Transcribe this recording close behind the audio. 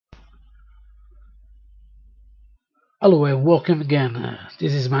Hello and welcome again.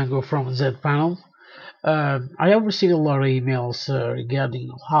 This is Mango from ZPanel. I have received a lot of emails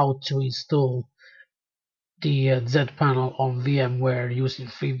regarding how to install the ZPanel on VMware using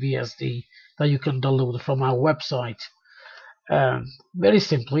FreeBSD that you can download from our website. Very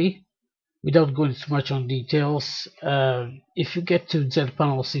simply, without going too much on details, if you get to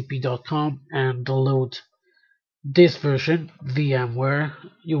zpanelcp.com and download this version, VMware,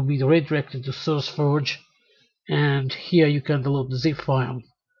 you'll be redirected to SourceForge, and here you can download the zip file.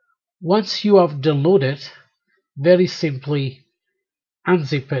 Once you have downloaded, very simply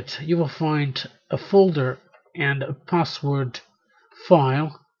unzip it. You will find a folder and a password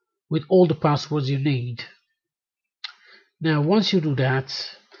file with all the passwords you need. Now once you do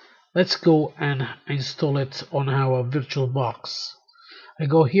that, let's go and install it on our VirtualBox. I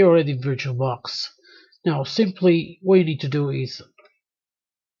go here already, VirtualBox. Now simply what you need to do is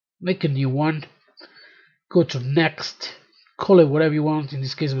make a new one, go to next, call it whatever you want. In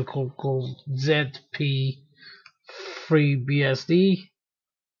this case we call ZP FreeBSD,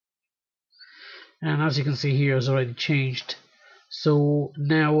 and as you can see here, it's already changed. So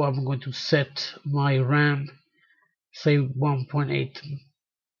now I'm going to set my RAM, say 1.8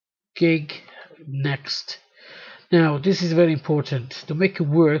 gig. Next. Now this is very important. To make it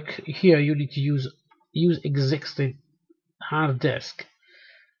work here, you need to use existing hard disk.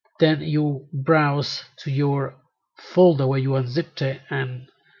 Then you browse to your folder where you unzipped it and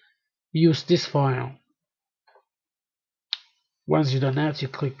use this file. Once you've done that, you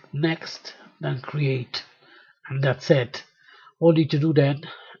click next, then create, and that's it. All you need to do then,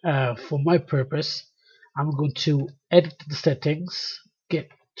 for my purpose, I'm going to edit the settings,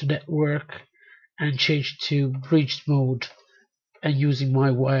 get to network, and change to bridged mode and using my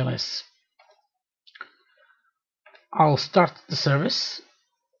wireless. I'll start the service.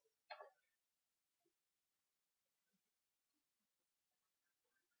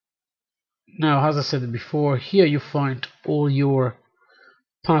 Now, as I said before, here you find all your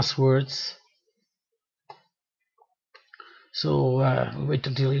passwords. So wait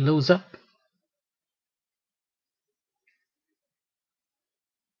until it loads up.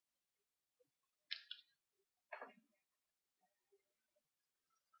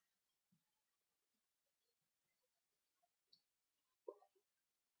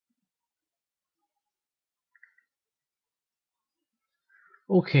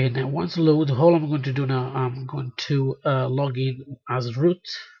 Okay, now once load, all I'm going to do now, I'm going to log in as root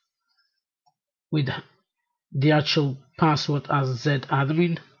with the actual password as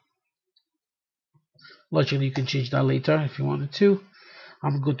zadmin. Logically, you can change that later if you wanted to.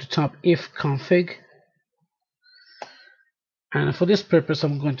 I'm going to type if config, and for this purpose,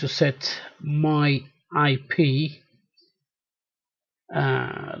 I'm going to set my IP.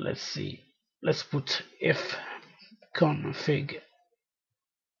 Let's see. Let's put if config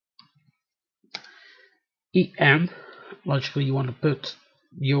em. Logically, you want to put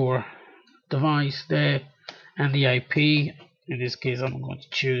your device there and the IP. In this case, I'm going to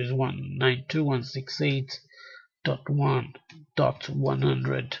choose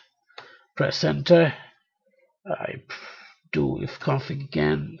 192.168.1.100. Press enter. I do if config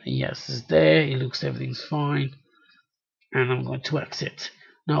again. Yes, it's there. It looks everything's fine, and I'm going to exit.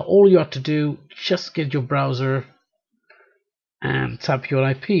 Now all you have to do, just get your browser and type your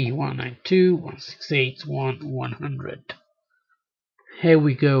IP 192.168.1.100. Here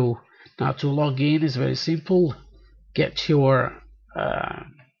we go. Now to log in is very simple. Get your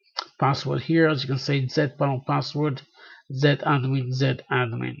password here. As you can see, ZPanel password,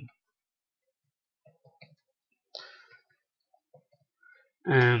 zadmin.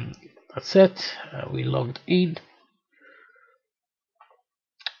 And that's it. We logged in,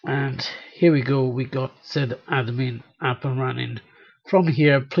 and here we go. We got zadmin up and running. From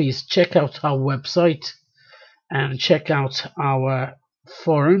here, please check out our website and check out our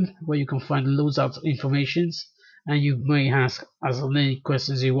forum where you can find loads of information, and you may ask as many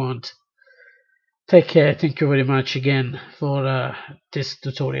questions you want. Take care. Thank you very much again for this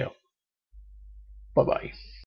tutorial. Bye bye.